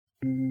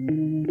So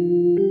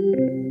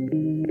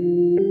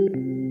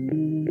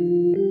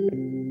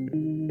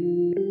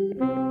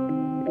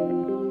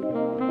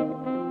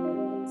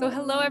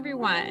hello,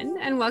 everyone,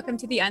 and welcome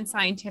to The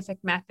Unscientific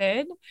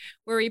Method,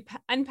 where we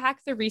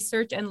unpack the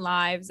research and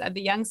lives of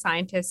the young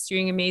scientists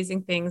doing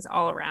amazing things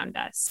all around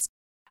us.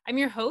 I'm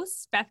your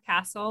host, Beth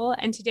Castle,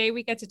 and today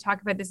we get to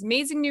talk about this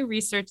amazing new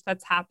research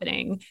that's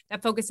happening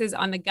that focuses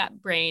on the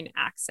gut-brain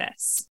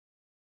axis.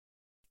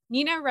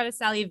 Nina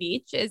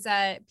Radisavljevic is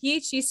a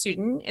PhD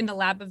student in the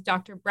lab of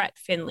Dr. Brett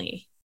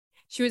Finley.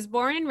 She was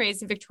born and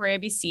raised in Victoria,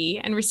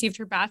 BC, and received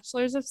her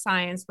Bachelor's of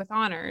Science with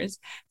honors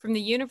from the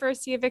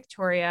University of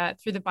Victoria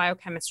through the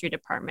Biochemistry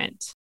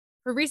Department.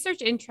 Her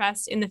research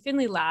interest in the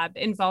Finley lab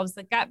involves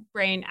the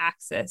gut-brain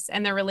axis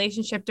and their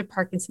relationship to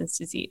Parkinson's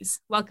disease.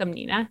 Welcome,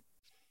 Nina.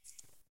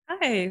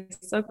 Hi,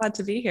 so glad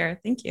to be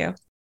here. Thank you.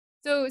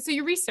 So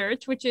your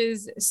research, which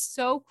is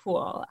so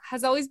cool,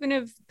 has always been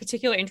of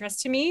particular interest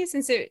to me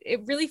since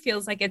it really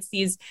feels like it's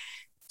these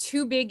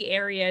two big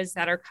areas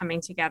that are coming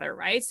together,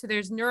 right? So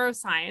there's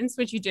neuroscience,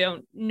 which you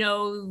don't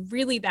know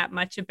really that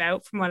much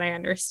about from what I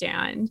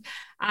understand.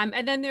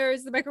 And then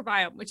there's the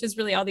microbiome, which is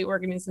really all the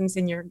organisms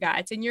in your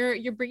gut. And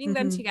you're bringing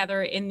them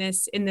together in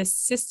this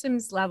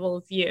systems level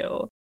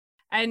view.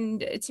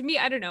 And to me,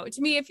 I don't know,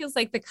 to me, it feels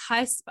like the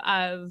cusp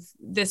of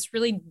this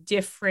really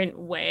different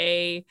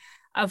way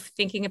of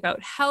thinking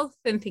about health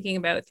and thinking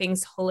about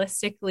things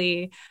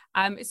holistically.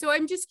 So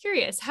I'm just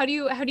curious, how do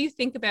you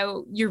think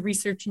about your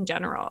research in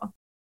general?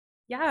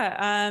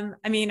 Yeah,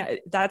 I mean,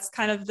 that's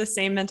kind of the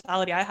same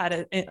mentality I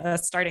had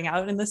starting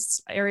out in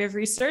this area of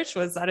research,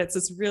 was that it's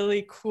this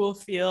really cool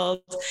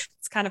field.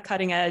 It's kind of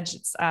cutting edge.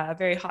 It's a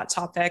very hot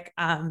topic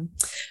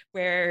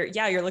where,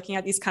 yeah, you're looking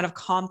at these kind of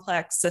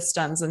complex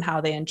systems and how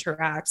they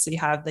interact. So you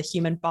have the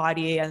human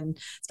body and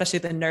especially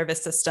the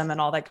nervous system and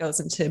all that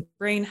goes into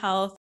brain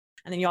health.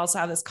 And then you also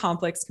have this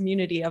complex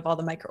community of all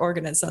the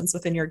microorganisms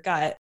within your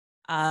gut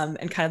and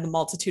kind of the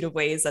multitude of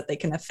ways that they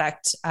can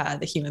affect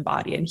the human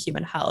body and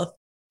human health.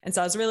 And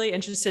so I was really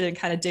interested in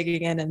kind of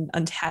digging in and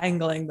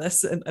untangling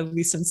this, at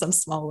least in some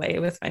small way,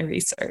 with my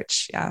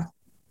research. Yeah.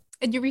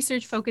 And your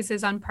research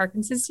focuses on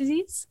Parkinson's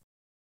disease?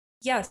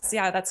 Yes,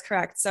 yeah, that's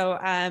correct. So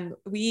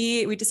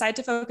we decided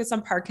to focus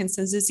on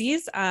Parkinson's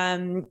disease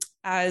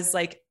as,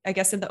 like, I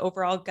guess in the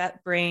overall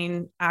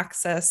gut-brain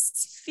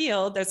axis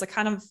field, there's a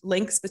kind of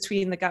links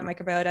between the gut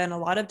microbiota and a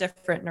lot of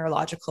different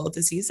neurological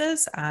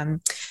diseases.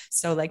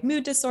 So like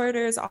mood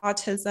disorders,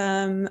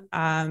 autism,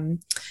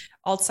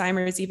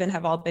 Alzheimer's even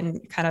have all been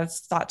kind of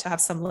thought to have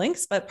some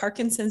links, but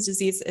Parkinson's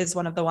disease is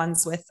one of the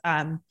ones with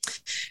kind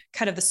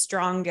of the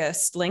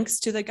strongest links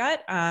to the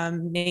gut,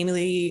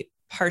 namely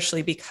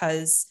partially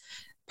because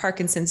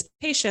Parkinson's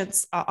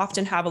patients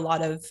often have a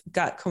lot of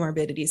gut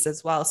comorbidities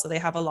as well. So they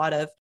have a lot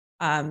of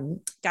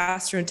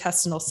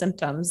gastrointestinal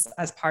symptoms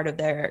as part of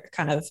their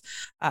kind of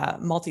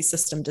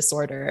multi-system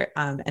disorder.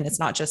 And it's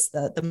not just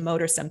the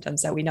motor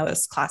symptoms that we know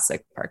as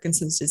classic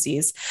Parkinson's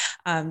disease.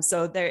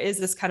 So there is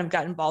this kind of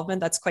gut involvement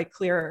that's quite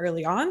clear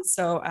early on.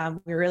 So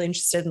we're really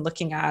interested in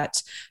looking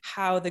at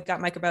how the gut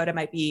microbiota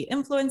might be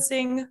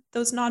influencing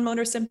those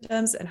non-motor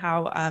symptoms and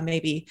how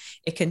maybe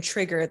it can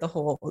trigger the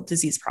whole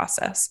disease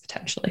process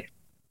potentially.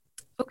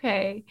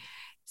 Okay.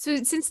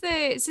 So since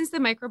the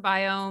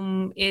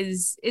microbiome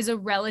is a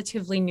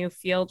relatively new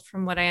field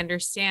from what I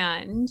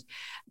understand,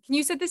 can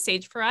you set the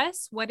stage for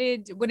us? What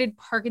did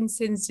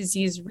Parkinson's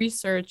disease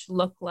research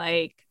look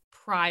like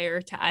prior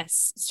to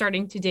us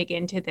starting to dig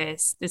into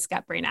this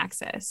gut-brain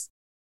axis?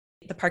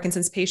 The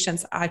Parkinson's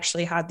patients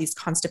actually had these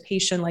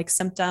constipation-like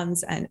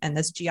symptoms and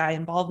this GI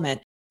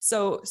involvement.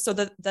 So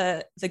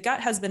the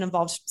gut has been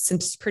involved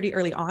since pretty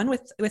early on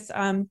with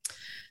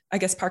I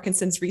guess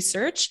Parkinson's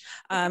research.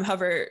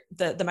 However,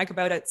 the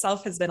microbiota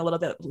itself has been a little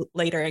bit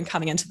later in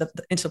coming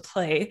into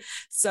play.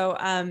 So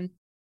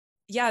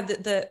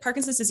the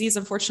Parkinson's disease,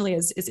 unfortunately,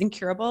 is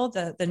incurable.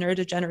 The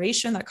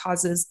neurodegeneration that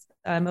causes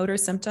motor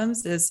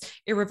symptoms is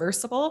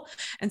irreversible.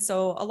 And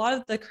so a lot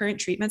of the current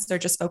treatments are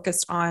just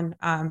focused on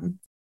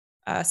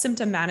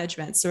symptom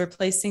management. So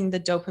replacing the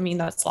dopamine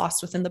that's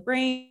lost within the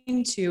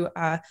brain to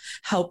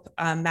help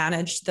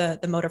manage the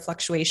motor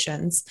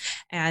fluctuations.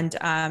 And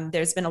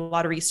there's been a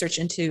lot of research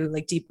into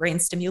like deep brain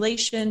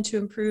stimulation to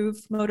improve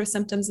motor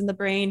symptoms in the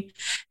brain,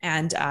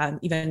 and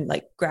even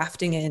like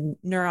grafting in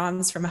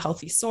neurons from a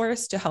healthy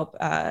source to help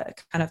kind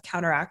of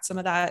counteract some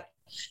of that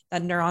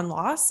neuron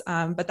loss.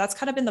 But that's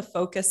kind of been the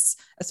focus,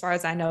 as far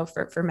as I know,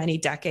 for many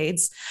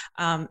decades.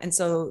 And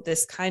so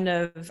this kind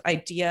of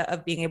idea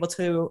of being able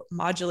to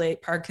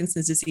modulate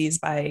Parkinson's disease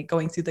by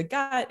going through the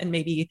gut and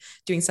maybe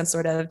doing some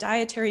sort of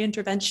dietary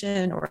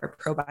intervention or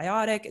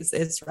probiotic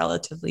is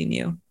relatively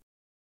new.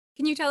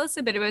 Can you tell us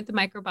a bit about the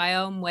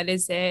microbiome? What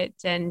is it,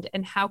 and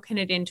how can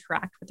it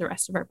interact with the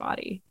rest of our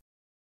body?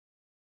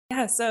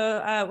 Yeah,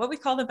 so what we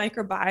call the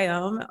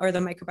microbiome or the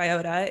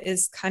microbiota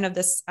is kind of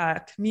this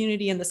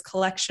community and this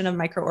collection of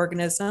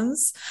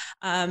microorganisms.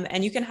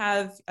 And you can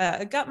have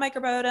a gut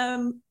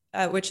microbiome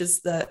which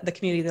is the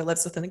community that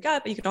lives within the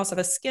gut, but you can also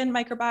have a skin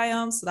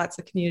microbiome. So that's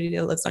the community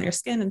that lives on your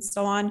skin and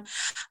so on.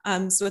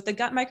 So with the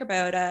gut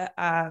microbiota,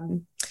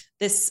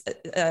 this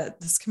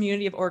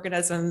community of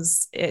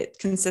organisms, it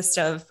consists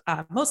of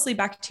mostly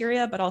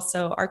bacteria, but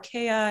also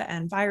archaea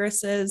and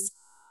viruses.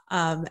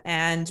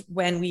 And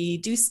when we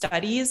do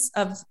studies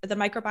of the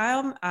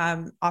microbiome,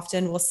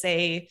 often we'll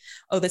say,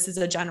 oh, this is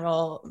a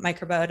general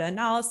microbiota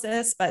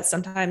analysis, but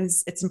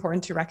sometimes it's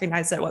important to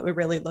recognize that what we're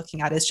really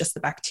looking at is just the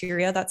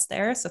bacteria that's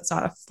there. So it's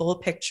not a full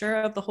picture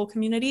of the whole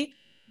community.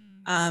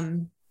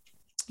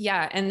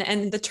 Yeah,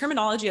 and the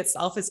terminology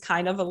itself is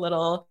kind of a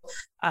little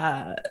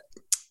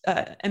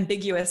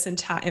ambiguous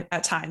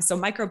at times. So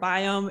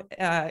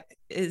microbiome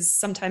is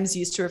sometimes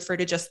used to refer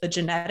to just the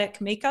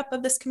genetic makeup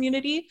of this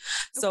community. Okay.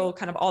 So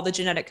kind of all the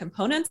genetic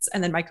components,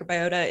 and then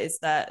microbiota is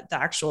the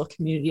actual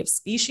community of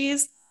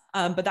species.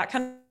 But that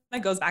kind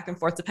of goes back and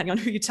forth depending on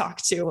who you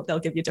talk to. They'll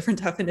give you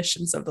different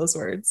definitions of those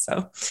words. So,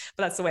 but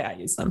that's the way I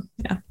use them.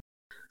 Yeah.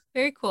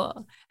 Very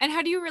cool. And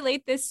how do you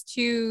relate this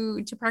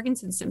to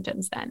Parkinson's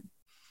symptoms then?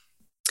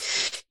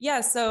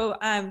 Yeah, so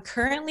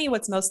currently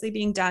what's mostly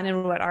being done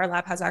and what our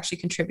lab has actually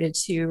contributed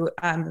to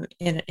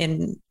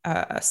in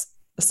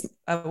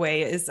a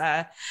way is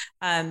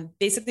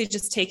basically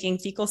just taking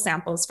fecal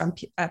samples from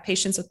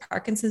patients with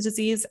Parkinson's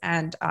disease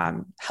and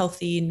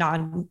healthy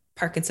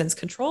non-Parkinson's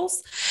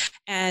controls,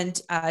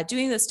 and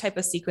doing this type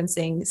of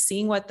sequencing,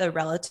 seeing what the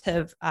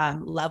relative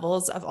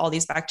levels of all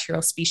these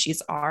bacterial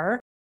species are,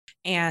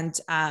 and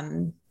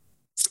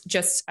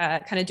just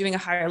kind of doing a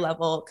higher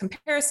level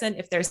comparison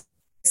if there's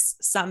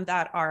some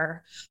that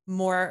are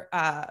more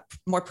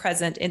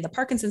present in the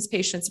Parkinson's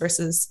patients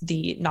versus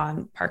the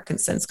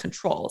non-Parkinson's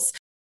controls.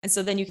 And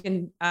so then you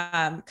can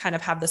kind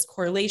of have this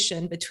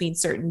correlation between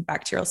certain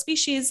bacterial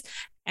species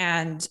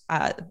and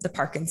the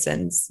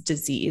Parkinson's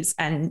disease.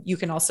 And you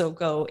can also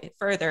go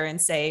further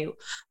and say,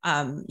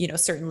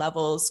 certain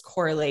levels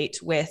correlate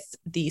with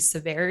the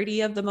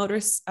severity of the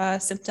motor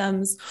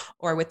symptoms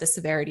or with the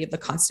severity of the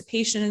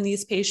constipation in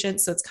these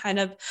patients. So it's kind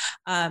of,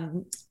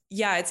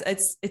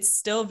 it's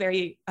still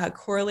very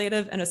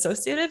correlative and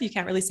associative. You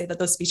can't really say that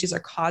those species are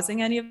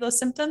causing any of those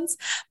symptoms,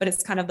 but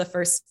it's kind of the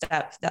first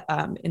step that,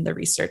 in the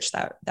research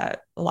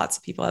that lots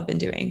of people have been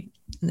doing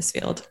in this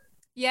field.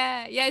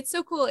 Yeah, it's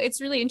so cool.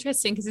 It's really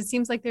interesting because it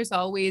seems like there's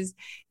always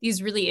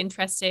these really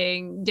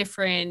interesting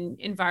different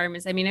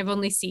environments. I mean, I've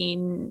only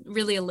seen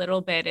really a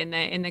little bit in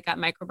the gut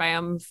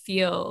microbiome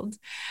field,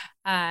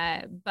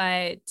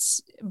 but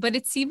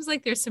it seems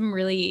like there's some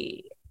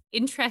really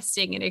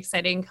interesting and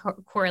exciting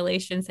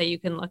correlations that you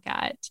can look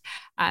at.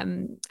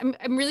 I'm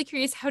really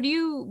curious, how do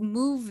you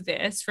move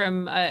this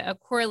from a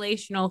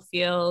correlational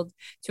field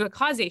to a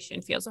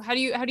causation field? So how do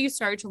you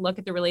start to look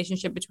at the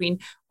relationship between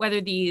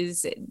whether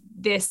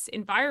this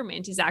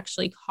environment is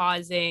actually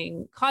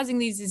causing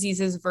these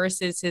diseases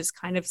versus is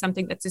kind of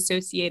something that's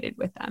associated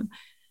with them?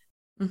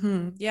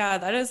 Mm-hmm. Yeah,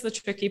 that is the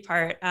tricky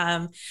part.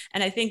 And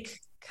I think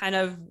kind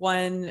of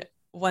one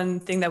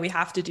thing that we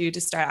have to do to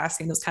start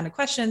asking those kind of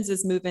questions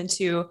is move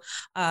into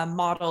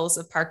models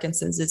of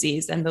Parkinson's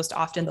disease. And most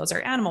often those are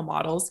animal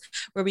models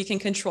where we can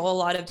control a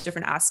lot of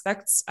different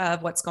aspects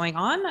of what's going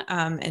on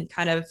and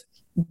kind of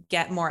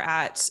get more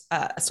at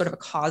a sort of a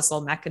causal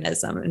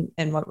mechanism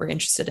and what we're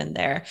interested in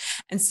there.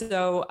 And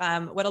so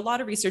what a lot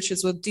of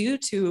researchers will do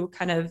to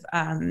kind of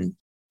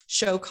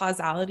show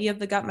causality of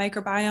the gut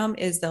microbiome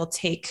is they'll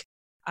take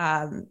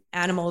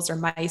animals or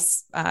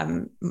mice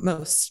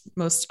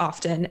most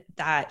often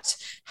that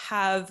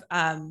have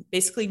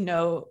basically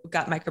no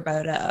gut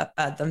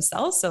microbiota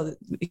themselves. So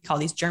we call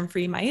these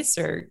germ-free mice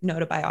or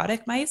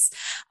gnotobiotic mice.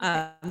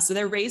 So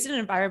they're raised in an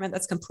environment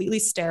that's completely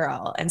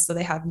sterile. And so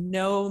they have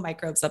no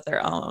microbes of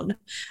their own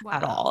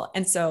at all.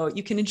 And so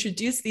you can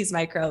introduce these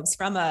microbes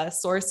from a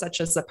source such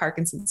as a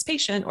Parkinson's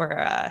patient or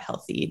a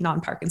healthy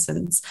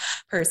non-Parkinson's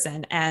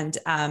person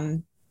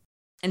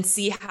and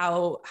see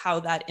how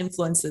that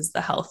influences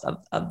the health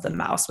of the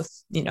mouse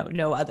with,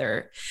 no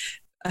other,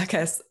 I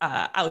guess,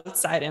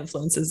 outside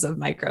influences of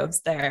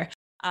microbes there.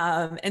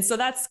 And so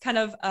that's kind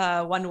of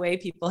one way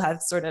people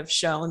have sort of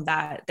shown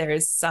that there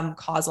is some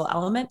causal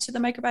element to the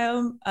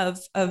microbiome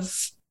of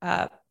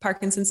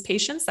Parkinson's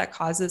patients that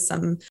causes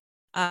some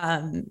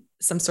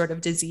sort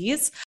of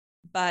disease.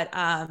 But,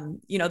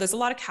 there's a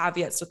lot of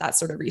caveats with that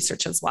sort of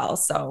research as well.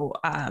 So,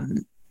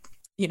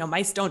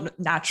 mice don't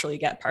naturally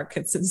get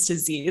Parkinson's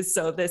disease.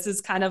 So this is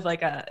kind of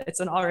like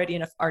it's already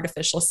an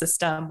artificial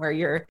system where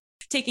you're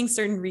taking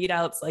certain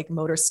readouts like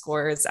motor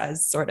scores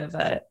as sort of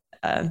a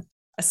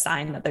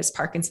sign that there's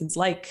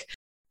Parkinson's-like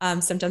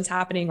symptoms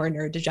happening, or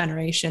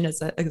neurodegeneration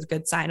is a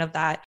good sign of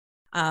that.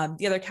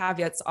 The other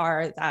caveats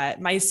are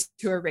that mice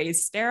who are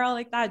raised sterile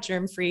like that,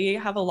 germ-free,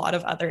 have a lot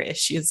of other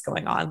issues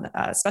going on,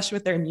 especially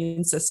with their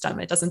immune system.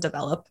 It doesn't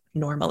develop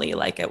normally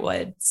like it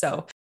would.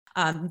 So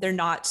they're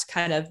not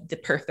kind of the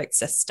perfect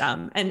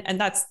system. And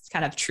that's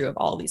kind of true of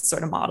all these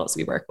sort of models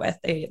we work with.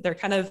 They're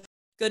kind of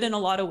good in a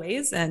lot of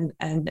ways and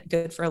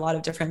good for a lot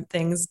of different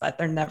things, but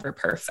they're never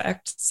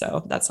perfect.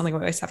 So that's something we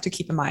always have to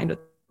keep in mind with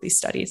these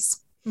studies.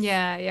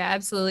 Yeah, yeah,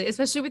 absolutely.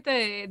 Especially with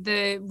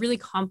the really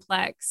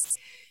complex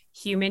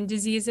human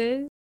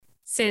diseases.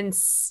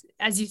 Since,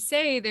 as you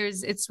say,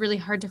 it's really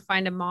hard to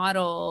find a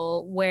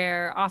model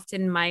where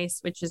often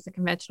mice, which is the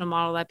conventional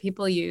model that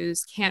people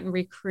use, can't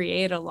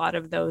recreate a lot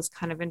of those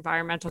kind of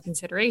environmental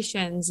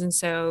considerations. And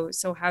so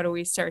how do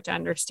we start to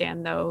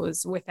understand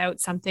those without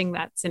something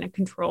that's in a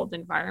controlled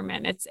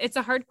environment? It's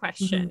a hard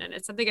question, and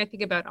it's something I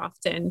think about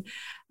often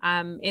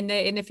in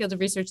the field of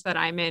research that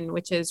I'm in,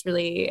 which is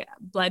really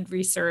blood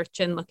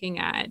research and looking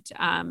at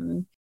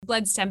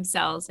blood stem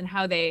cells and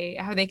how they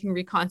can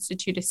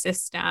reconstitute a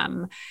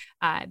system.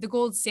 The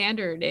gold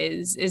standard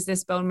is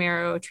this bone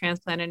marrow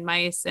transplant in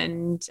mice,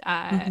 and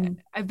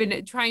I've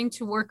been trying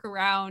to work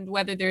around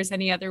whether there's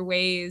any other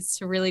ways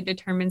to really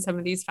determine some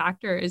of these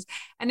factors.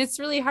 And it's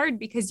really hard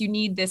because you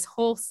need this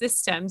whole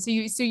system. So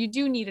you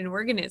do need an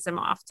organism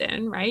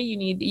often, right? You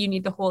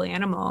need the whole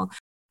animal.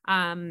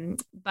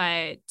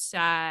 But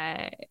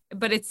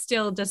it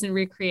still doesn't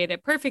recreate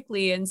it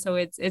perfectly, and so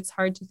it's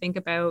hard to think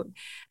about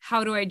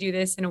how do I do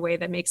this in a way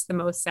that makes the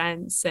most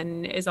sense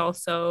and is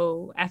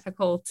also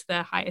ethical to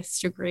the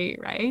highest degree,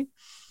 right?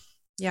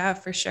 Yeah,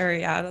 for sure.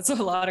 Yeah, that's a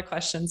lot of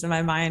questions in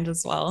my mind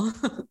as well.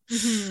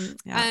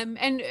 Yeah.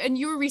 And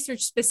your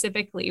research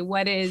specifically,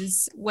 what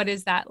is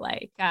that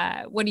like?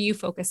 What do you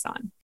focus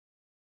on?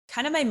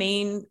 Kind of my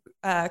main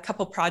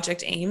couple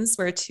project aims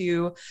were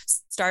to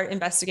start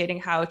investigating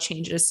how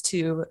changes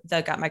to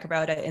the gut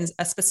microbiota in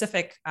a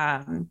specific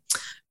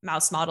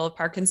mouse model of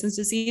Parkinson's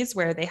disease,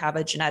 where they have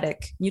a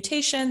genetic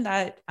mutation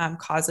that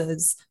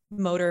causes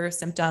motor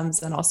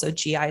symptoms and also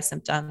GI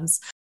symptoms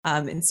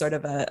in sort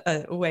of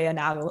a way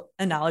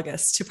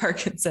analogous to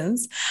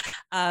Parkinson's,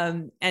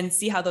 and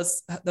see how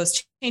those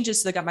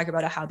changes to the gut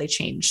microbiota, how they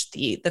change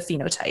the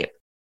phenotype.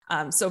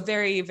 So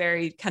very,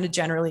 very kind of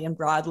generally and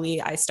broadly,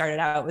 I started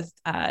out with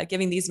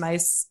giving these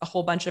mice a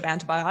whole bunch of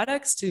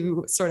antibiotics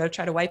to sort of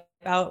try to wipe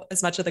out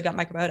as much of the gut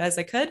microbiota as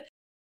I could,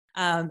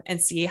 and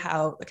see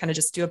how kind of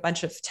just do a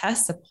bunch of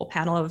tests, a whole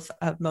panel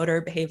of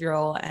motor,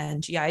 behavioral,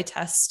 and GI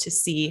tests to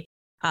see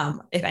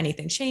if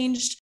anything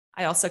changed.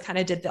 I also kind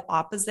of did the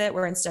opposite,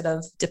 where instead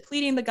of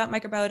depleting the gut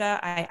microbiota,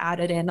 I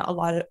added in a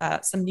lot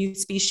of some new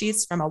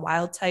species from a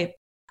wild type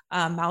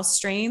mouse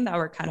strain that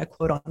were kind of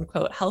quote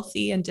unquote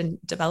healthy and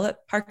didn't develop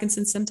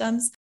Parkinson's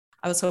symptoms.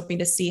 I was hoping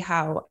to see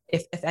how,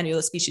 if any of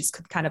those species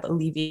could kind of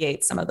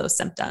alleviate some of those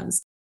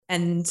symptoms.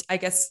 And I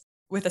guess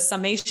with a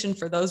summation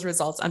for those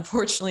results,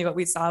 unfortunately, what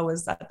we saw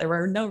was that there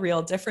were no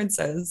real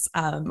differences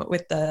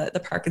with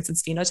the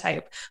Parkinson's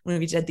phenotype when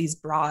we did these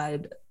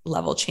broad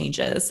level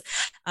changes.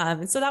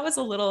 And so that was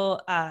a little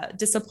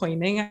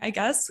disappointing, I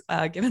guess,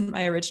 given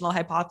my original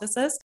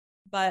hypothesis.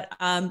 But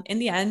in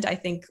the end, I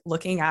think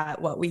looking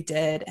at what we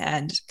did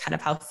and kind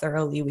of how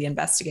thoroughly we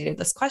investigated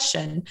this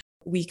question,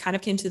 we kind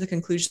of came to the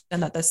conclusion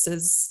that this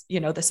is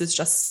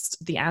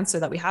just the answer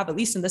that we have, at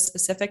least in this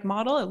specific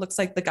model. It looks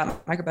like the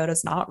gut microbiota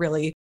is not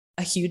really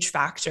a huge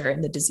factor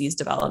in the disease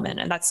development.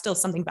 And that's still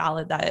something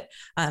valid that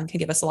can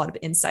give us a lot of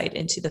insight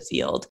into the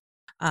field.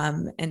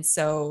 And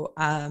so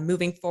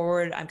moving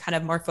forward, I'm kind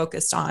of more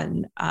focused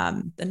on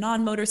the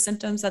non-motor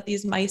symptoms that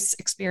these mice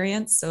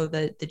experience, so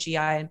the GI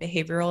and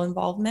behavioral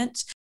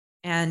involvement,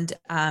 and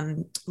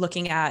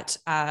looking at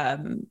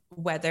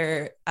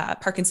whether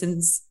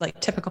Parkinson's, like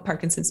typical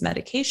Parkinson's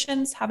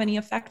medications, have any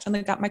effect on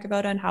the gut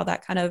microbiota and how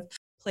that kind of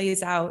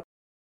plays out.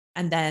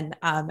 And then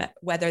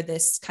whether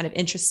this kind of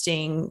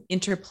interesting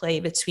interplay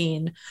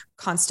between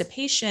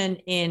constipation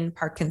in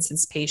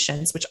Parkinson's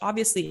patients, which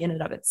obviously in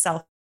and of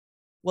itself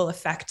will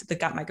affect the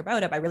gut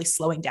microbiota by really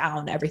slowing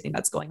down everything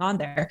that's going on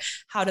there.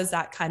 How does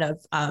that kind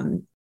of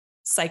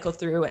cycle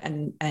through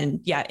and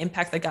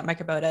impact the gut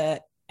microbiota,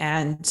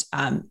 and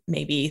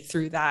maybe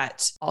through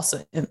that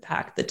also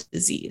impact the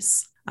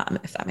disease,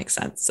 if that makes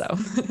sense. So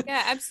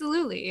yeah,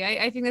 absolutely.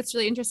 I think that's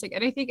really interesting.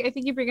 And I think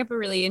you bring up a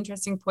really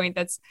interesting point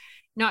that's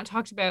not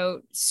talked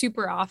about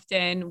super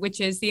often,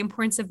 which is the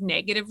importance of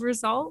negative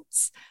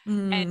results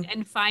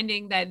and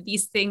finding that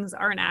these things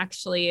aren't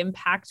actually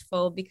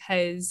impactful,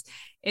 because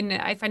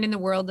I find in the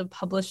world of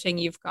publishing,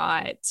 you've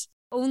got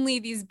only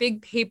these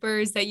big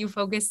papers that you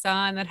focus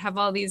on that have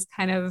all these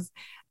kind of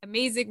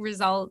amazing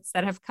results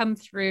that have come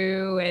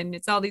through, and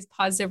it's all these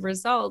positive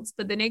results,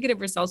 but the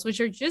negative results,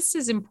 which are just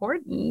as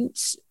important,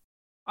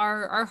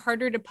 are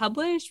harder to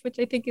publish, which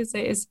I think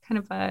is kind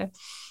of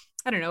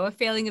a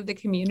failing of the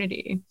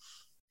community.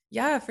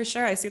 Yeah, for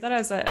sure. I see that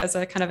as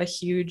a kind of a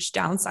huge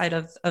downside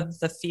of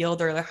the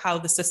field, or how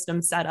the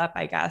system's set up,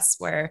 I guess,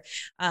 where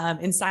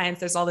in science,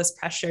 there's all this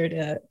pressure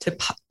to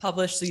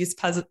publish these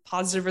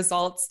positive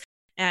results.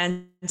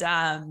 And,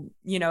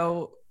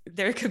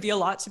 there could be a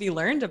lot to be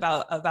learned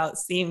about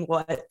seeing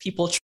what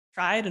people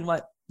tried and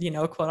what,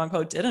 quote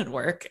unquote, didn't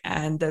work.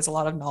 And there's a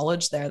lot of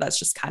knowledge there that's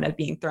just kind of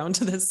being thrown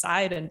to the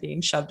side and being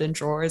shoved in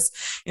drawers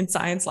in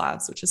science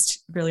labs, which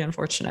is really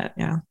unfortunate.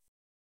 Yeah.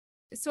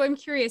 So I'm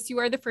curious, you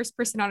are the first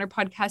person on our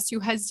podcast who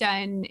has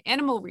done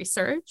animal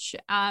research.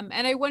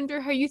 And I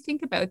wonder how you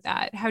think about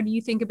that. How do you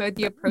think about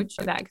the approach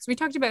to that? Because we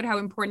talked about how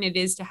important it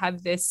is to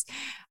have this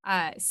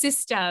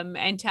system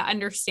and to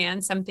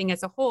understand something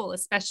as a whole,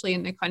 especially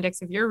in the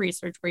context of your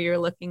research, where you're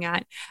looking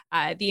at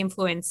the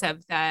influence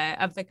of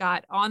the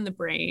gut on the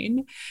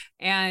brain.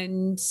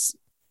 And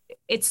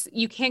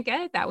you can't get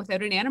at that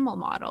without an animal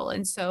model.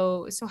 And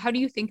so how do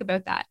you think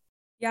about that?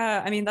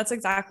 Yeah, I mean, that's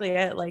exactly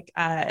it. Like,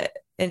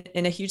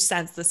 in a huge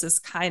sense, this is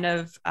kind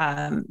of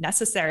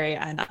necessary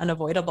and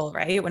unavoidable,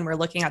 right? When we're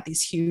looking at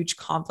these huge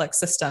complex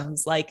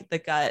systems like the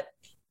gut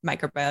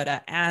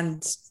microbiota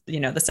and,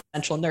 the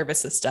central nervous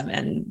system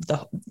and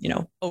the,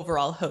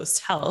 overall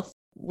host health.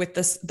 With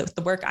this,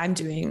 the work I'm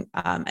doing,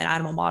 an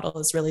animal model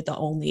is really the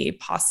only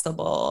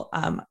possible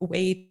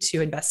way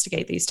to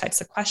investigate these types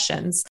of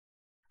questions.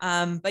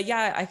 But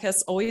yeah, I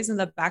guess always in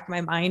the back of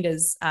my mind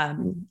is,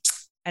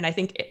 and I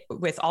think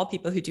with all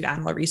people who do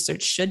animal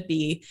research should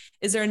be,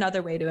 is there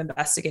another way to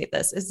investigate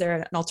this? Is there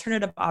an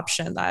alternative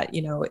option that,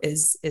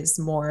 is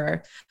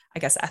more, I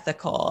guess,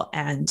 ethical?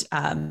 And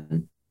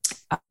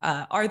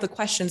are the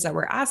questions that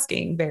we're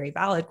asking very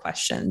valid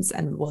questions?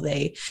 And will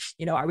they,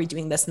 are we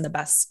doing this in the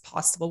best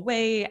possible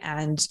way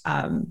and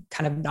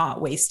kind of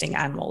not wasting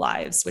animal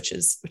lives, which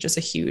is a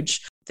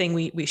huge thing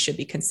we should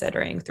be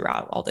considering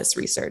throughout all this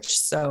research.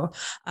 So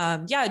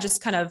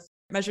just kind of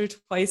measure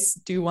twice,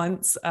 do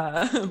once.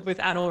 With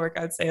animal work,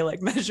 I would say like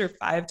measure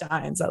 5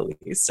 times at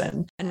least,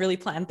 and really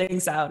plan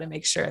things out and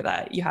make sure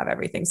that you have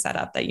everything set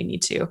up that you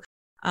need to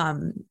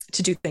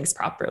do things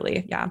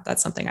properly. Yeah,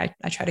 that's something I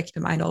try to keep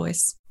in mind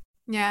always.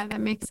 Yeah,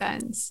 that makes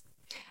sense.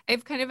 I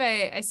have kind of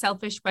a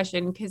selfish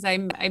question because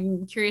I'm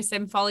curious.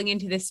 I'm falling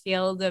into this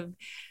field of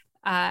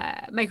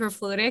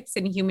microfluidics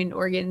and human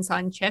organs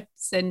on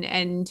chips.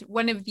 And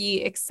one of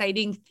the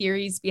exciting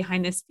theories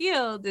behind this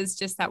field is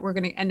just that we're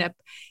going to end up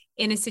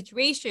in a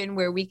situation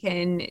where we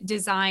can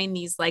design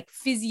these like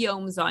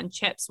physiomes on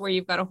chips, where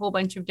you've got a whole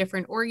bunch of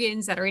different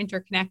organs that are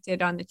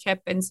interconnected on the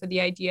chip. And so the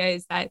idea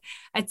is that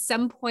at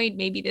some point,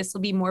 maybe this will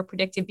be more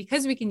predictive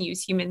because we can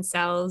use human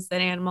cells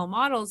than animal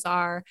models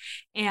are,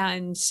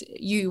 and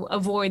you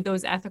avoid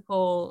those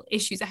ethical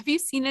issues. Have you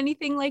seen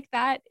anything like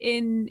that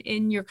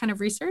in your kind of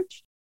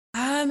research?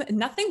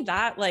 Nothing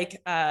that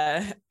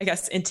I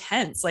guess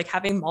intense, like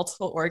having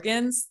multiple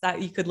organs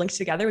that you could link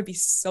together would be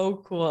so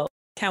cool.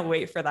 Can't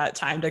wait for that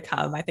time to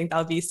come. I think that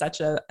would be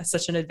such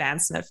an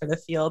advancement for the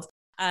field.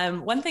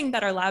 One thing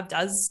that our lab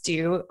does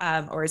do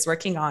or is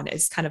working on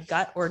is kind of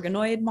gut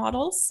organoid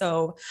models.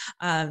 So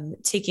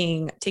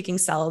taking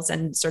cells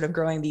and sort of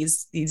growing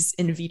these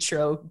in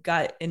vitro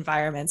gut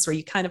environments where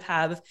you kind of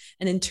have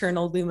an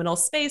internal luminal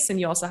space and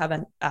you also have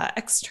an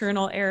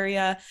external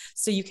area.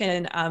 So you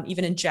can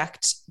even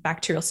inject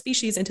bacterial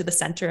species into the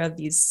center of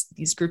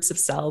these groups of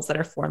cells that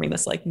are forming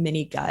this like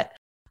mini gut.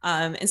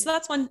 And so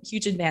that's one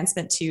huge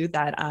advancement too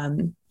that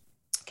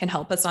can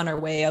help us on our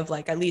way of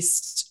like at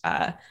least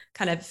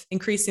kind of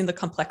increasing the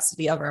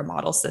complexity of our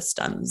model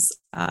systems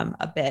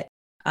a bit.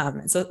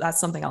 And so that's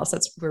something else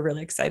we're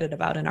really excited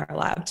about in our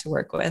lab to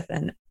work with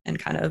and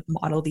kind of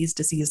model these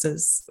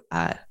diseases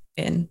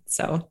in.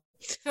 So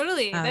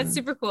totally, that's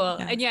super cool.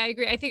 Yeah. And yeah, I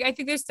agree. I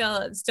think there's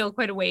still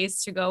quite a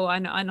ways to go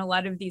on a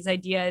lot of these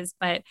ideas,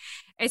 but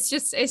it's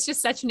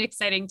just such an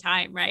exciting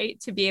time, right?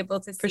 To be able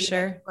to see For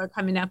sure. that people are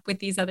coming up with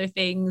these other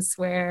things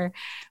where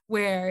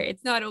it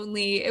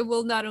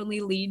will not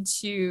only lead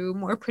to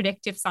more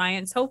predictive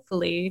science,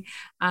 hopefully,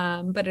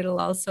 but it'll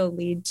also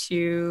lead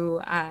to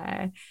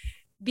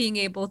being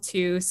able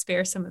to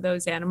spare some of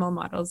those animal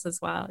models as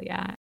well.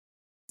 Yeah.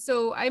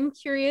 So I'm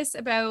curious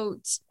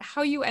about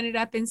how you ended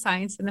up in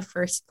science in the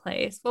first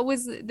place. What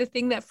was the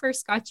thing that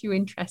first got you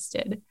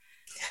interested?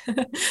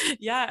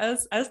 Yeah,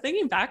 I was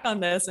thinking back on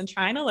this and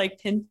trying to like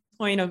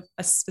pinpoint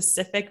a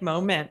specific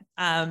moment.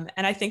 And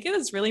I think it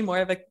was really more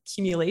of a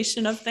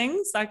accumulation of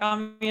things that got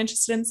me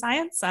interested in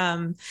science.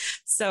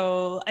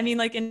 So, I mean,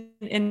 like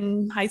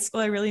in high school,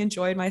 I really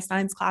enjoyed my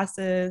science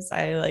classes.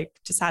 I like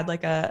just had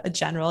like a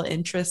general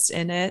interest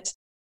in it.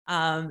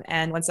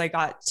 And once I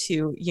got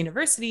to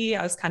university,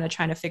 I was kind of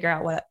trying to figure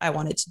out what I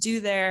wanted to do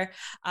there.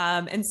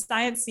 And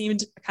science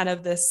seemed kind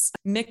of this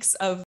mix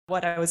of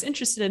what I was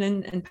interested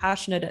in and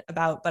passionate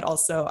about, but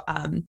also,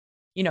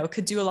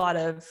 could do a lot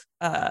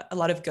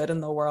of good in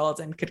the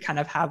world and could kind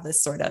of have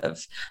this sort of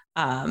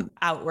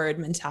outward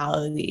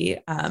mentality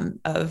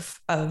of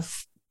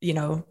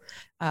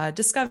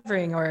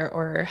discovering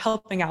or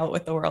helping out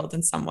with the world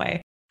in some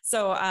way.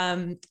 So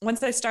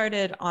once I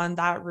started on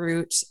that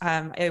route,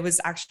 I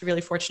was actually really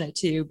fortunate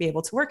to be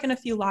able to work in a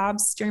few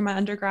labs during my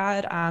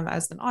undergrad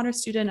as an honor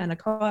student and a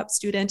co-op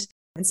student.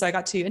 And so I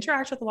got to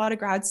interact with a lot of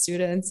grad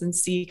students and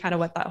see kind of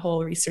what that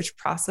whole research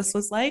process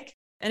was like.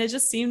 And it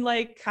just seemed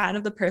like kind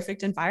of the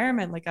perfect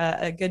environment, like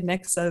a good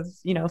mix of,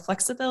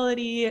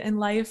 flexibility in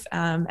life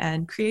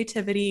and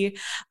creativity,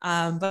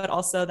 but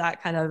also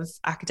that kind of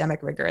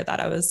academic rigor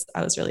that I was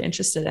really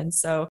interested in.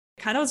 So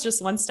kind of was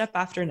just one step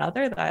after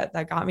another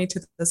that got me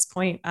to this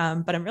point.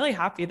 But I'm really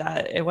happy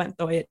that it went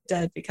the way it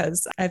did,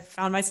 because I've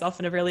found myself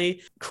in a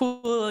really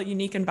cool,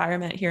 unique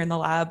environment here in the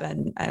lab,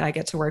 and I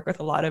get to work with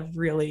a lot of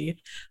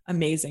really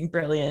amazing,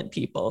 brilliant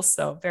people.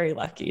 So very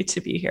lucky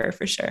to be here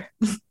for sure.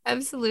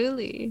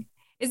 Absolutely.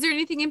 Is there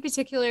anything in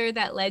particular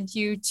that led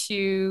you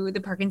to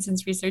the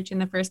Parkinson's research in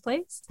the first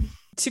place?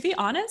 To be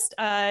honest,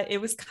 it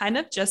was kind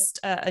of just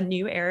a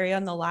new area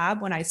in the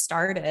lab when I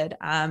started.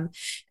 And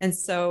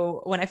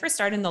so when I first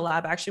started in the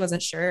lab, I actually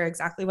wasn't sure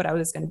exactly what I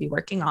was going to be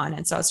working on.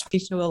 And so I was talking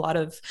to a lot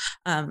of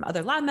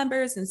other lab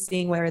members and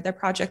seeing where their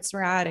projects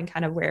were at and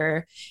kind of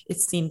where it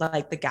seemed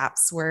like the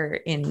gaps were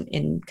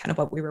in kind of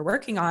what we were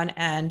working on.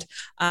 And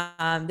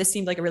this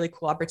seemed like a really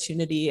cool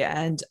opportunity.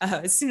 And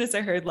as soon as I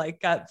heard like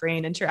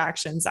gut-brain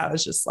interactions, I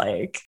was just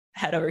like,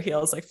 head over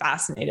heels, like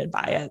fascinated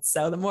by it.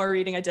 So the more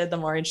reading I did, the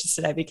more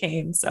interested I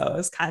became. So it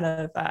was kind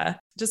of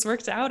just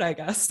worked out, I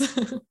guess.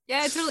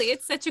 Yeah, totally.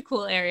 It's such a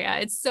cool area.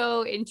 It's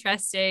so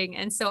interesting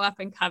and so up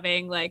and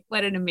coming. Like,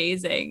 what an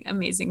amazing,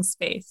 amazing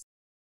space.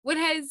 What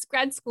has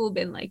grad school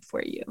been like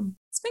for you?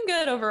 It's been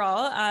good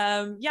overall.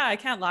 Yeah, I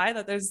can't lie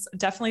that there's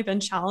definitely been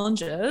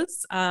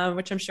challenges,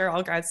 which I'm sure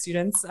all grad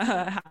students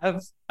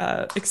have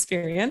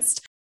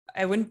experienced.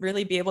 I wouldn't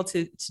really be able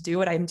to do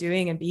what I'm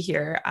doing and be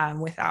here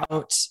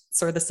without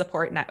sort of the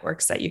support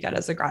networks that you get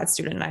as a grad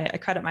student. And I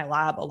credit my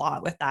lab a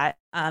lot with that.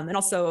 And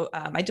also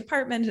my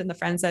department and the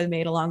friends I've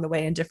made along the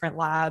way in different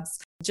labs.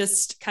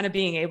 Just kind of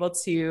being able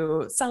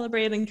to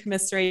celebrate and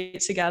commiserate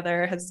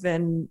together has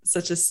been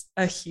such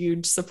a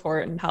huge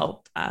support and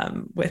help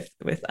with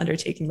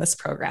undertaking this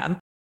program.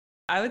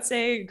 I would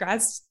say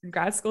grad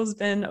school has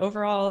been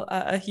overall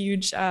a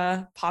huge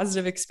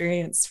positive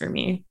experience for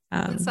me.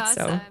 That's awesome.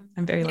 So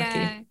I'm very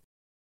lucky.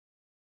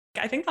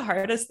 I think the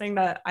hardest thing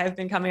that I've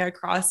been coming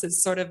across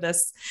is sort of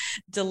this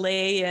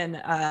delay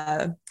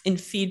in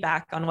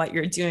feedback on what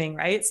you're doing,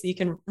 right? So you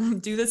can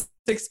do this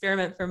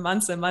experiment for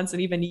months and months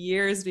and even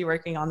years be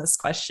working on this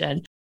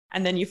question.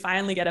 And then you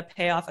finally get a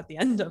payoff at the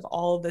end of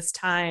all this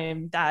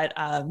time that,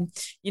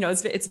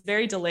 it's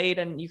very delayed,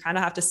 and you kind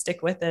of have to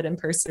stick with it and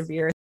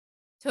persevere.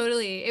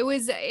 Totally.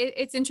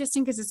 It's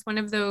interesting because it's one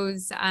of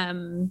those,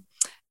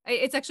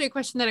 it's actually a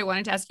question that I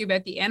wanted to ask you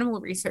about the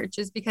animal research,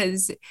 is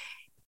because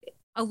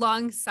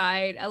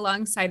alongside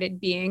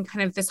it being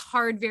kind of this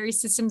hard, very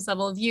systems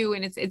level view,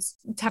 and it's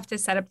tough to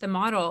set up the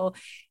model,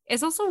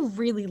 it's also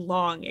really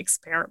long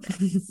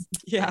experiments.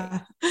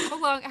 Yeah.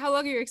 How long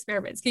are your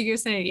experiments? Can you give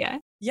us an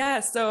idea? Yeah.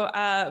 So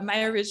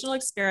my original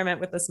experiment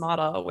with this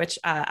model, which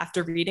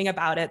after reading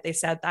about it, they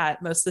said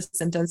that most of the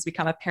symptoms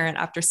become apparent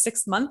after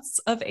 6 months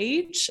of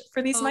age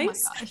for these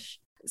mice. My gosh.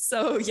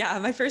 So yeah,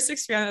 my first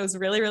experiment was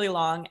really, really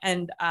long.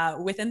 And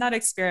within that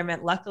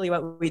experiment, luckily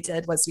what we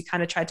did was we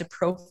kind of tried to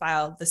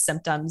profile the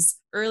symptoms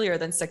earlier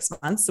than 6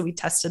 months. So we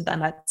tested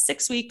them at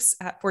 6 weeks,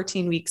 at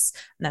 14 weeks,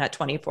 and then at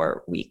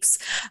 24 weeks.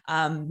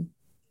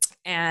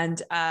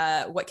 And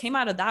what came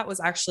out of that was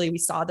actually we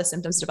saw the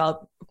symptoms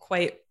develop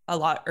quite a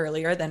lot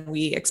earlier than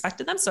we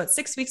expected them. So at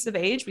 6 weeks of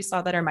age, we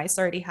saw that our mice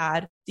already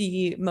had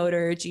the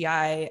motor, GI,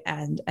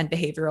 and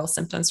behavioral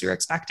symptoms we were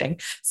expecting.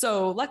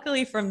 So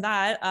luckily from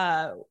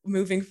that,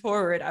 moving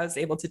forward, I was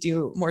able to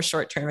do more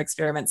short-term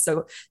experiments.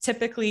 So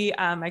typically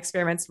my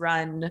experiments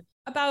run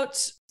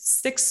about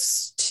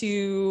 6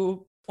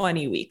 to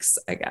 20 weeks,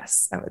 I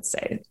guess I would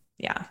say.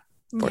 Yeah,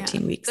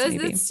 14 weeks maybe.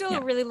 That's still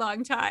a really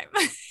long time.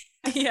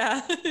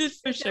 Yeah,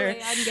 for sure.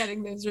 I'm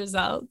getting those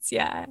results.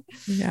 Yeah.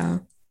 Yeah.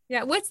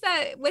 Yeah. What's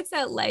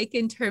that like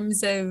in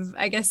terms of,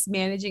 I guess,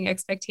 managing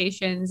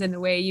expectations and the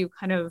way you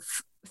kind of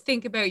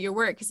think about your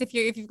work? Because if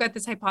you've got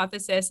this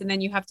hypothesis and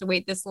then you have to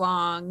wait this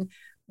long,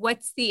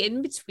 what's the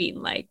in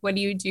between like? What do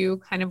you do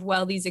kind of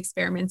while these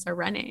experiments are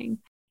running?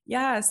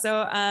 Yeah.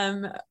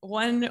 So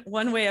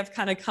one way I've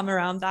kind of come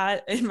around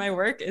that in my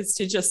work is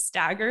to just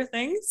stagger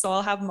things. So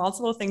I'll have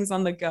multiple things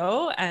on the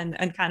go and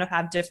kind of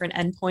have different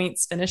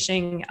endpoints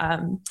finishing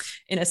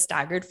in a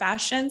staggered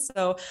fashion.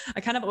 So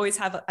I kind of always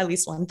have at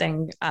least one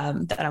thing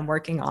that I'm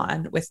working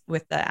on with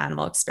the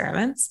animal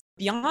experiments.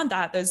 Beyond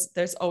that,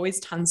 there's always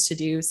tons to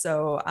do.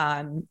 So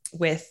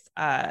with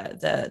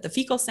the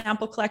fecal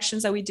sample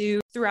collections that we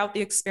do throughout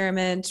the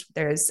experiment,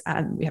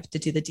 we have to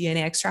do the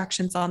DNA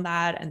extractions on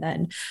that, and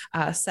then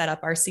set up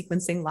our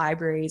sequencing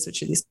libraries,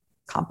 which are these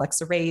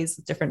complex arrays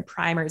with different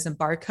primers and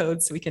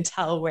barcodes, so we can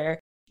tell where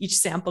each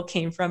sample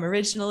came from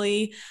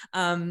originally.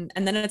 And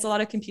then it's a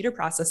lot of computer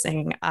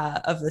processing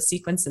of the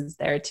sequences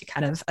there to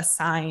kind of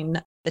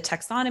assign the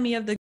taxonomy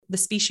of the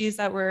species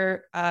that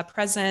were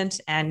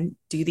present and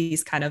do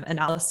these kind of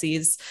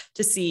analyses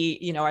to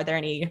see, are there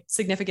any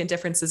significant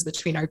differences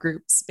between our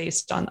groups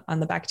based on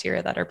the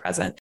bacteria that are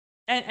present,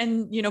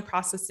 and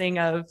processing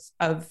of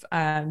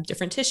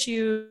different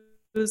tissues,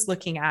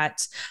 looking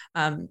at,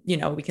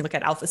 we can look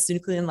at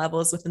alpha-synuclein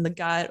levels within the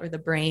gut or the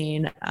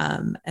brain,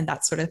 and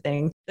that sort of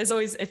thing. There's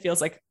always, it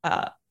feels like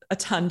a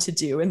ton to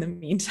do in the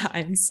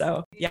meantime.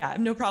 So yeah, I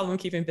have no problem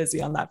keeping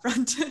busy on that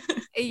front.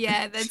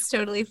 Yeah, that's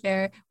totally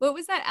fair. What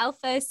was that?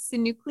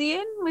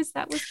 Alpha-synuclein? Was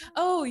that?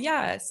 Oh,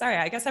 yeah. Sorry.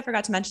 I guess I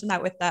forgot to mention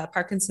that with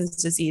Parkinson's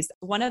disease.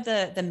 One of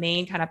the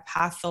main kind of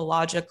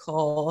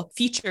pathological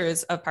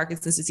features of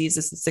Parkinson's disease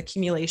is this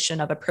accumulation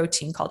of a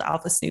protein called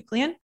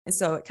alpha-synuclein. And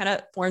so it kind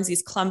of forms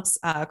these clumps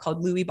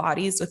called Lewy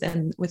bodies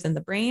within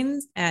the brain.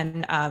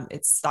 And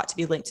it's thought to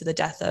be linked to the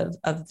death of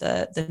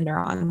the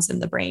neurons in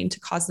the brain to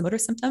cause the motor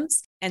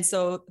symptoms. And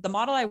so the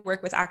model I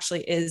work with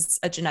actually is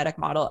a genetic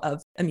model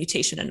of a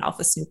mutation in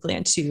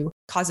alpha-synuclein to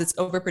cause its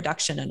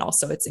overproduction and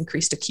also its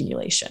increased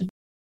accumulation.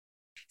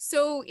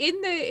 So in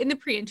the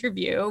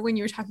pre-interview, when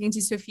you were talking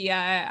to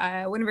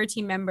Sophia, one of our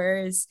team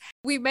members,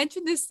 we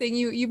mentioned this thing.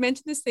 You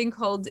mentioned this thing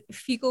called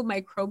fecal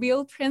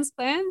microbial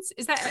transplants.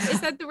 Is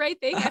that the right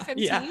thing? FMTs?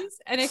 Yeah.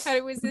 And I thought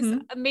it was this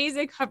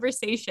amazing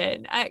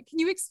conversation. Can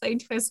you explain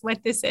to us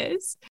what this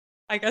is?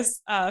 I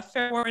guess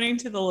fair warning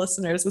to the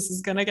listeners, this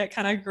is going to get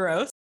kind of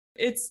gross.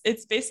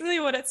 It's basically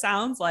what it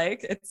sounds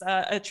like. It's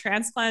a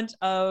transplant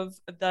of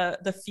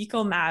the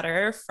fecal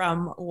matter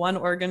from one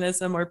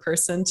organism or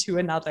person to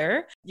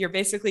another. You're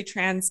basically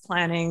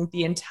transplanting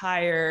the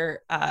entire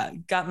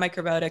gut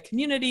microbiota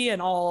community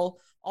and all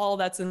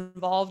that's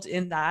involved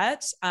in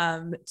that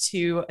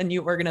to a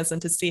new organism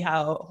to see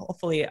how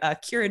hopefully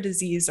cure a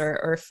disease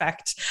or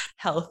affect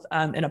health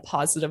in a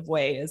positive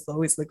way is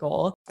always the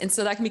goal. And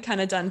so that can be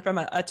kind of done from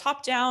a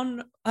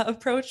top-down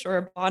approach or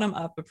a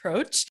bottom-up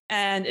approach.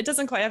 And it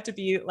doesn't quite have to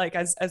be like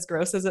as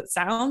gross as it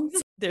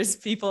sounds. There's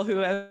people who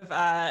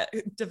have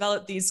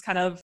developed these kind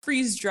of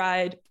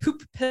freeze-dried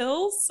poop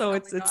pills. So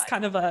it's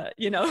kind of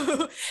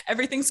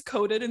everything's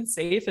coated and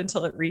safe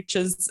until it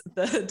reaches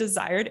the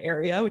desired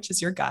area, which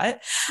is your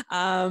gut.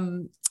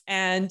 And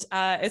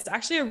it's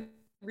actually a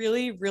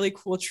really, really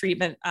cool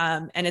treatment.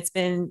 And it's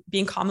been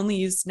being commonly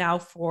used now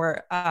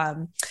for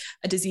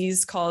a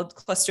disease called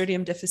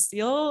Clostridium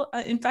difficile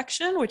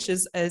infection, which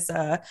is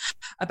a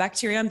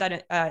bacterium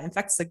that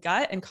infects the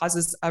gut and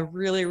causes a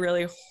really,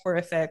 really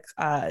horrific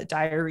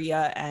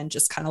diarrhea and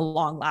just kind of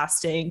long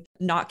lasting,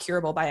 not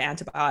curable by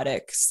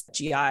antibiotics,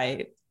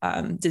 GI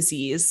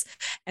disease.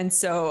 And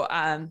so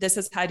this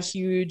has had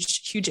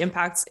huge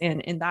impacts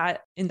in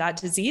that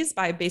disease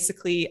by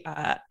basically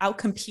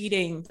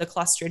outcompeting the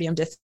Clostridium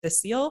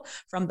difficile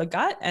from the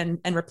gut and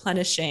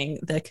replenishing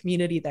the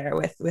community there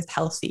with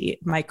healthy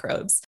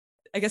microbes.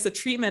 I guess the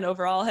treatment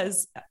overall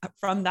has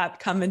from that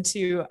come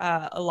into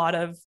a lot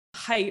of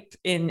hype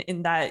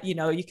in that,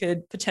 you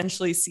could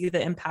potentially see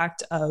the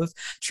impact of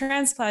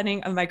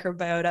transplanting a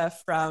microbiota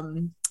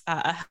from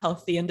a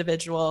healthy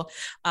individual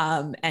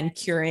and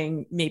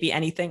curing maybe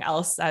anything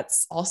else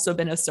that's also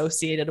been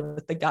associated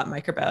with the gut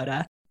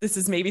microbiota. This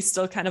is maybe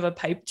still kind of a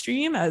pipe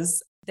dream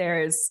as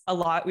there's a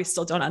lot we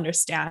still don't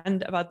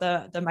understand about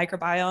the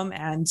microbiome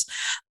and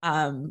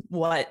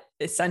what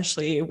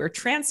essentially we're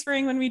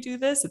transferring when we do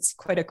this. It's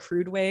quite a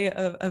crude way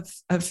of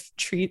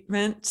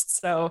treatment.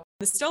 So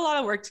there's still a lot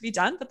of work to be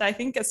done, but I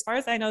think as far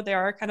as I know, there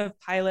are kind of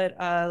pilot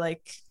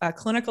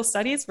clinical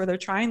studies where they're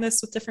trying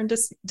this with different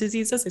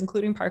diseases,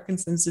 including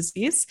Parkinson's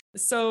disease.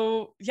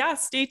 So yeah,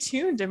 stay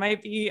tuned. It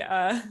might be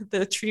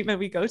the treatment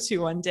we go to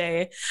one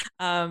day.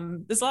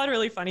 There's a lot of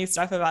really funny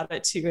stuff about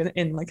it too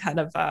in like kind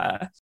of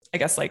I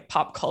guess like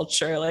pop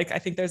culture. Like I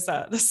think there's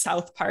the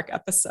South Park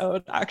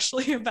episode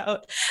actually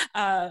about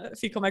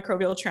fecal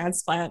microbial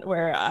transplant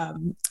where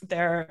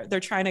they're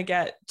trying to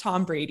get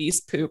Tom Brady's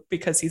poop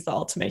because he's the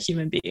ultimate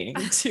human being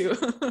too.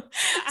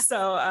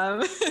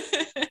 So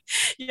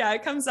yeah,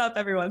 it comes up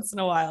every once in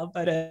a while,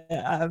 but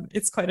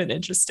it's quite an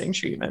interesting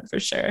treatment for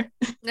sure.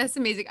 That's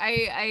amazing.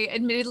 I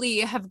admittedly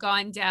have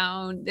gone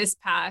down this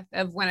path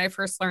of when I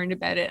first learned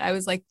about it. I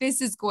was like, this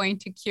is going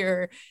to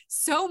cure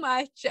so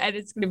much and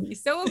it's going to be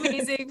so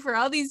amazing for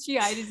all these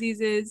GI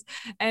diseases.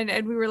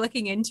 And we were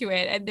looking into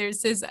it. And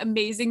there's this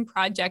amazing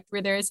project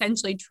where they're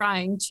essentially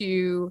trying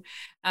to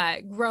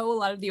grow a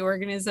lot of the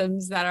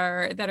organisms that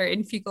are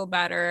in fecal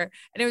matter.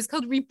 And it was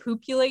called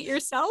Repopulate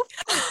Yourself.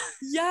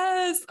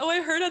 Yes. Oh,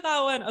 I heard of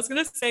that one. I was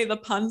going to say the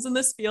puns in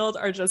this field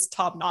are just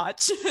top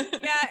notch.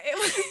 Yeah,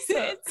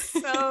 it's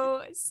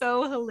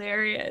so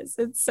hilarious.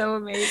 It's so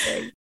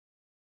amazing.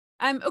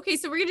 Okay,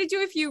 so we're going to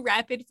do a few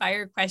rapid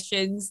fire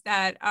questions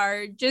that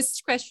are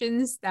just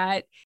questions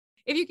that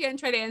if you can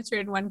try to answer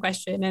it in one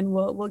question and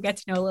we'll get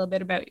to know a little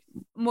bit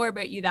more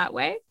about you that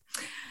way.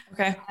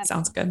 Okay,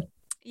 sounds good.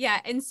 Yeah,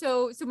 and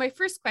so my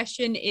first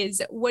question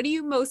is, what are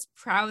you most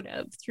proud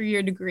of through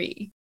your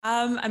degree?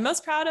 I'm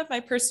most proud of my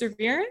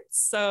perseverance.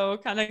 So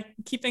kind of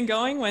keeping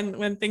going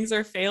when things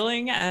are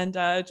failing and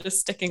just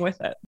sticking with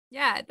it.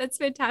 Yeah, that's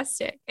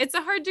fantastic. It's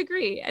a hard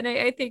degree. And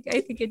I think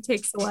it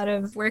takes a lot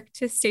of work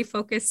to stay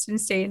focused and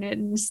stay in it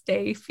and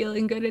stay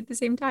feeling good at the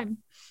same time.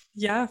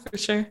 Yeah, for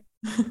sure.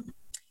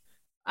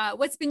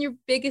 What's been your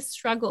biggest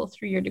struggle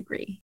through your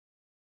degree?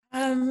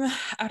 I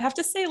would have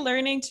to say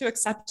learning to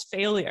accept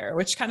failure,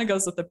 which kind of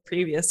goes with the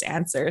previous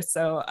answer.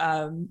 So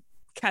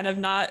kind of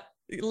not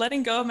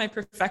letting go of my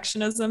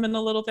perfectionism in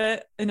a little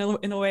bit in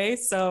a way.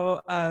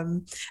 So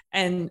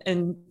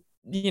and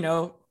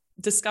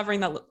discovering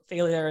that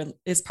failure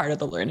is part of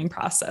the learning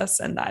process,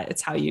 and that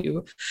it's how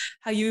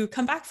you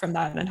come back from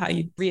that and how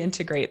you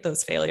reintegrate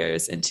those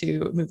failures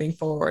into moving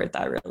forward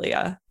that really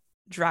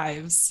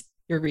drives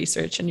your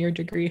research and your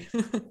degree.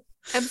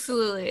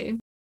 Absolutely.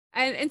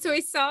 And so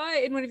I saw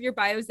in one of your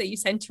bios that you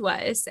sent to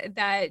us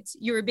that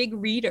you're a big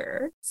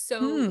reader. So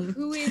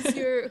who is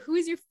your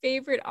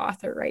favorite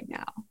author right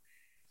now?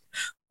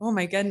 Oh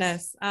my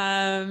goodness.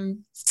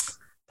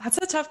 That's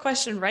a tough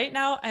question. Right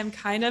now, I'm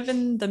kind of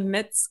in the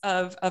midst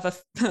of a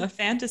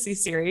fantasy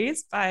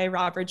series by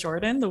Robert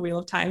Jordan, the Wheel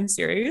of Time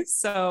series.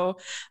 So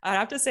I'd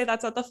have to say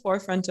that's at the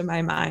forefront of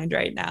my mind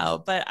right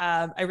now. But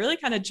I really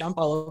kind of jump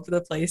all over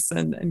the place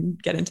and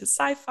get into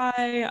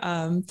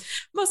sci-fi,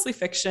 mostly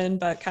fiction,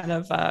 but kind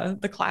of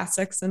the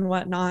classics and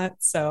whatnot.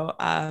 So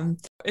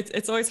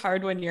it's always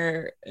hard when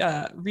you're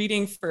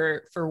reading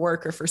for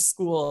work or for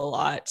school a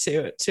lot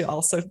to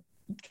also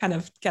kind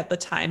of get the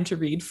time to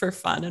read for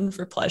fun and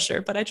for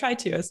pleasure, but I try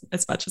to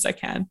as much as I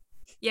can.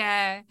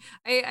 Yeah,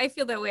 I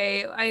feel that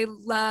way. I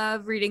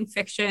love reading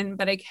fiction,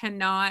 but I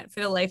cannot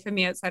for the life of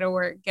me outside of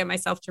work get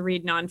myself to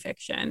read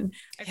nonfiction.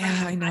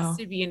 I know. It has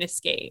to be an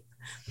escape.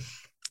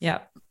 Yeah,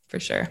 for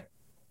sure.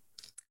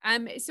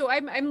 So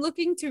I'm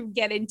looking to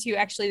get into,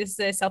 actually, this is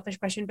a selfish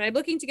question, but I'm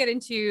looking to get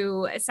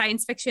into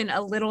science fiction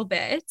a little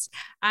bit.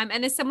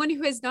 And as someone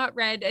who has not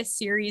read a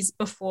series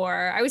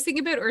before, I was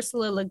thinking about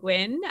Ursula Le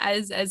Guin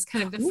as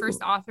kind of the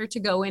first author to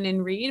go in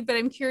and read, but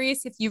I'm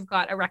curious if you've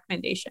got a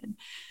recommendation.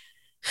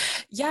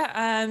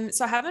 Yeah.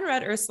 So I haven't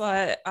read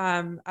Ursula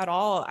at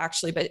all,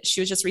 actually, but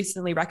she was just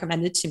recently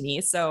recommended to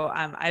me. So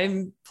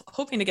I'm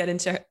hoping to get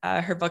into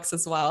her books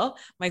as well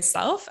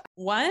myself.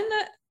 One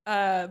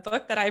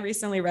book that I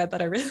recently read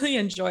that I really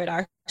enjoyed,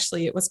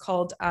 actually, it was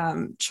called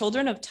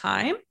Children of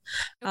Time.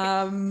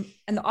 Okay.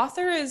 And the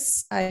author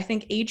is, I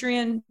think,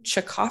 Adrian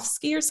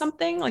Tchaikovsky or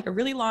something, like a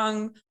really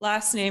long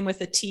last name with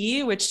a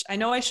T, which I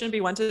know I shouldn't be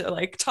one to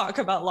like talk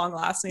about long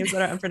last names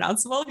that are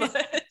unpronounceable, but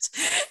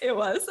it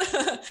was.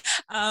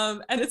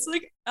 And it's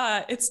like,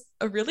 it's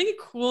a really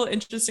cool,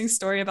 interesting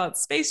story about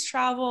space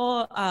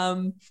travel,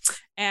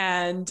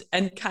 and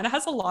kind of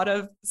has a lot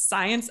of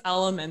science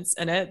elements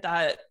in it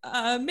that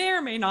may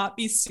or may not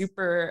be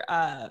super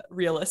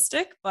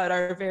realistic, but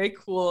are very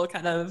cool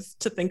kind of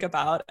to think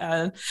about,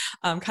 and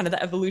kind of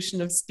the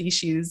evolution of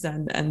species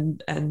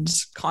and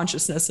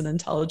consciousness and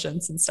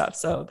intelligence and stuff.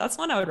 So that's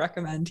one I would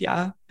recommend.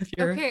 Yeah, if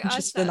you're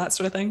interested in that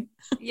sort of thing.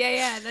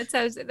 Yeah,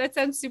 that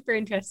sounds super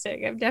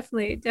interesting. I'm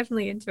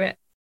definitely into it.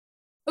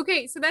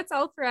 Okay, so that's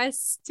all for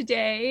us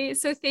today.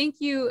 So thank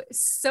you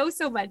so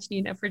much,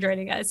 Nina, for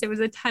joining us. It was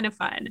a ton of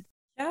fun.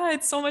 Yeah,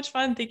 it's so much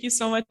fun. Thank you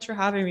so much for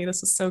having me.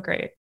 This was so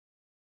great.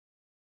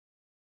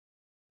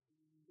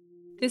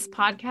 This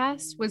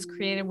podcast was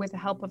created with the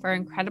help of our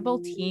incredible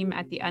team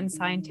at the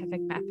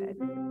Unscientific Method.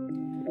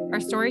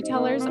 Our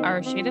storytellers are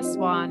Shada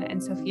Swan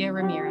and Sophia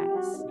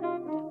Ramirez.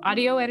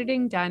 Audio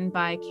editing done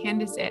by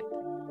Candice Ip,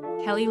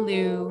 Kelly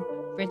Liu,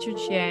 Richard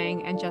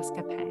Chiang, and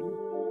Jessica Peng.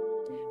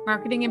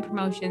 Marketing and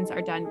promotions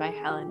are done by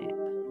Helen Ip.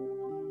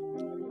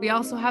 We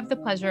also have the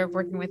pleasure of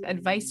working with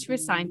Advice to a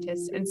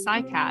Scientist and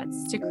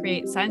SciCats to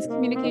create science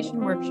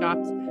communication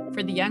workshops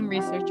for the young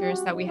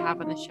researchers that we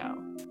have on the show.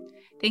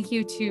 Thank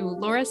you to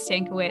Laura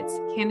Stankiewicz,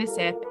 Candice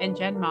Ip, and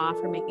Jen Ma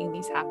for making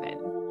these happen.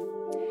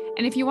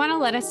 And if you want to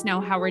let us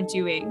know how we're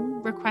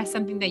doing, request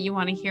something that you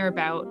want to hear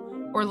about,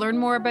 or learn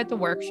more about the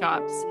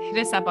workshops, hit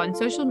us up on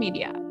social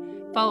media.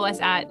 Follow us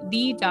at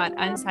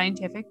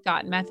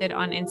the.unscientific.method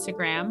on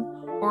Instagram,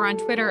 or on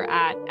Twitter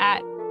at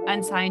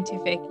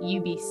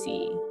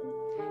unscientificubc.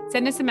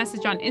 Send us a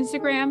message on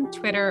Instagram,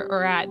 Twitter,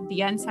 or at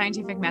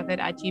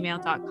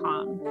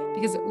theunscientificmethod@gmail.com,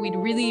 because we'd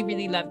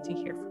really love to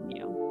hear from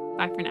you.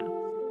 Bye for now.